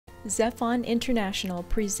Zefon International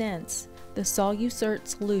presents the Solu-Sert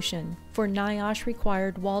solution for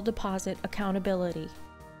NIOSH-required wall deposit accountability.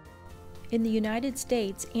 In the United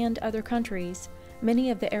States and other countries,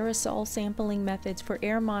 many of the aerosol sampling methods for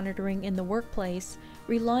air monitoring in the workplace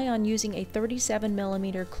rely on using a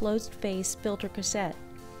 37mm closed-face filter cassette.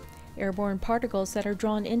 Airborne particles that are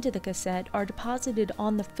drawn into the cassette are deposited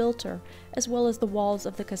on the filter as well as the walls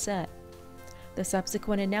of the cassette. The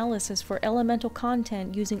subsequent analysis for elemental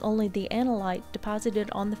content using only the analyte deposited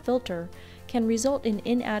on the filter can result in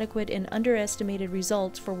inadequate and underestimated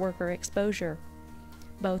results for worker exposure.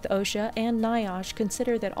 Both OSHA and NIOSH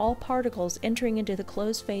consider that all particles entering into the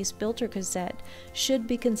closed-face filter cassette should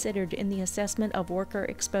be considered in the assessment of worker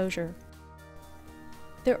exposure.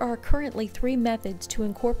 There are currently 3 methods to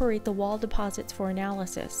incorporate the wall deposits for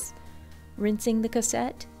analysis: rinsing the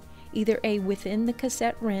cassette, either a within the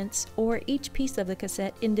cassette rinse or each piece of the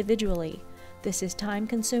cassette individually. This is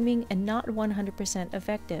time-consuming and not 100%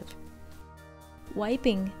 effective.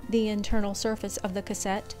 Wiping the internal surface of the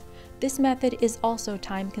cassette. This method is also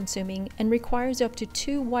time-consuming and requires up to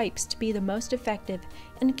 2 wipes to be the most effective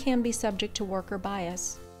and can be subject to worker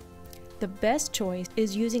bias. The best choice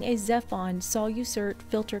is using a Zefon Solu-Sert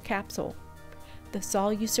filter capsule. The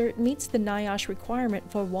Solu-Sert meets the NIOSH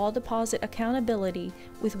requirement for wall deposit accountability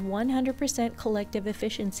with 100% collective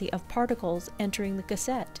efficiency of particles entering the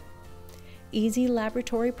cassette. Easy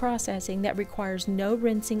laboratory processing that requires no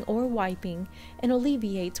rinsing or wiping and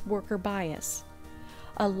alleviates worker bias.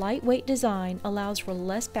 A lightweight design allows for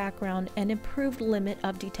less background and improved limit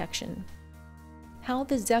of detection. How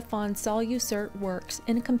the Zefon Solu-Sert works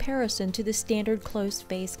in comparison to the standard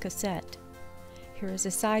closed-face cassette. Here is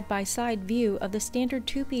a side-by-side view of the standard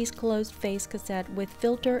 2-piece closed-face cassette with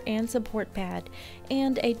filter and support pad,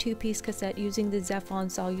 and a 2-piece cassette using the Zefon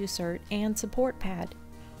Solu-Sert and support pad.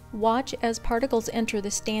 Watch as particles enter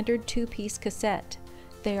the standard 2-piece cassette.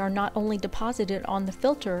 They are not only deposited on the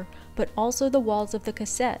filter, but also the walls of the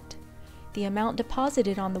cassette. The amount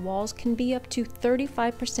deposited on the walls can be up to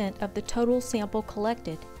 35% of the total sample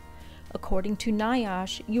collected. According to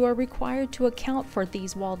NIOSH, you are required to account for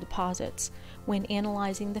these wall deposits when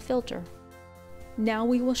analyzing the filter. Now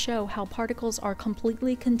we will show how particles are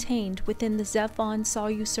completely contained within the Zefon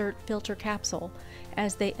Solu-Sert filter capsule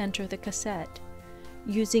as they enter the cassette.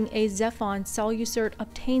 Using a Zefon Solu-Sert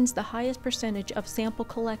obtains the highest percentage of sample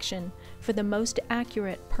collection for the most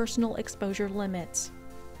accurate personal exposure limits.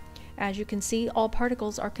 As you can see, all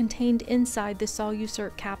particles are contained inside the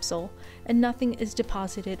Solu-Sert capsule and nothing is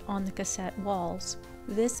deposited on the cassette walls.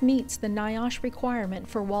 This meets the NIOSH requirement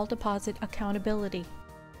for wall deposit accountability.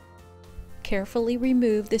 Carefully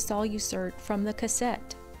remove the Solu-Sert from the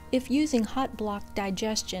cassette. If using hot block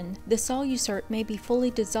digestion, the Solu-Sert may be fully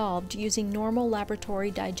dissolved using normal laboratory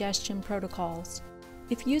digestion protocols.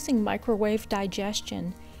 If using microwave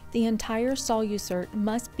digestion, the entire Solu-Sert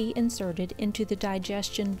must be inserted into the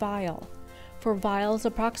digestion vial. For vials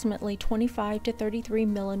approximately 25 to 33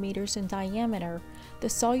 millimeters in diameter, the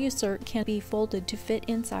Solu-Sert can be folded to fit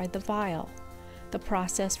inside the vial. The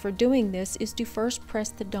process for doing this is to first press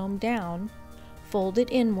the dome down, fold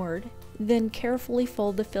it inward, then carefully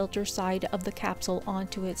fold the filter side of the capsule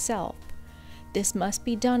onto itself. This must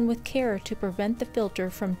be done with care to prevent the filter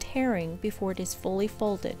from tearing before it is fully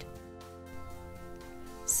folded.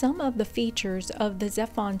 Some of the features of the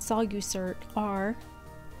Zefon Solu-Sert are: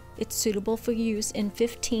 it's suitable for use in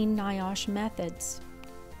 15 NIOSH methods.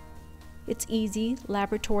 It's easy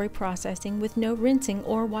laboratory processing with no rinsing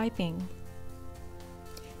or wiping.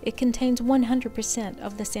 It contains 100%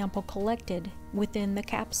 of the sample collected within the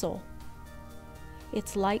capsule.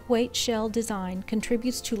 Its lightweight shell design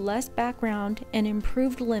contributes to less background and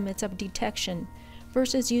improved limits of detection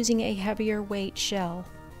versus using a heavier weight shell.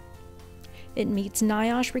 It meets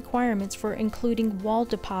NIOSH requirements for including wall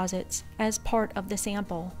deposits as part of the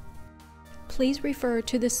sample. Please refer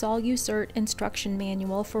to the Solu-Sert instruction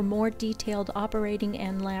manual for more detailed operating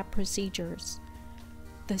and lab procedures.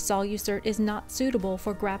 The Solu-Sert is not suitable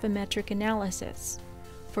for gravimetric analysis.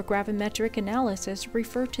 For gravimetric analysis,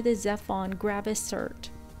 refer to the Zefon Gravi-Sert.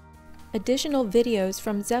 Additional videos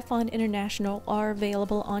from Zefon International are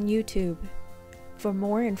available on YouTube. For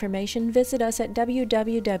more information, visit us at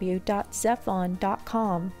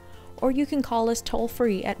www.zefon.com, or you can call us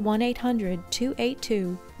toll-free at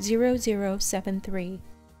 1-800-282-0073.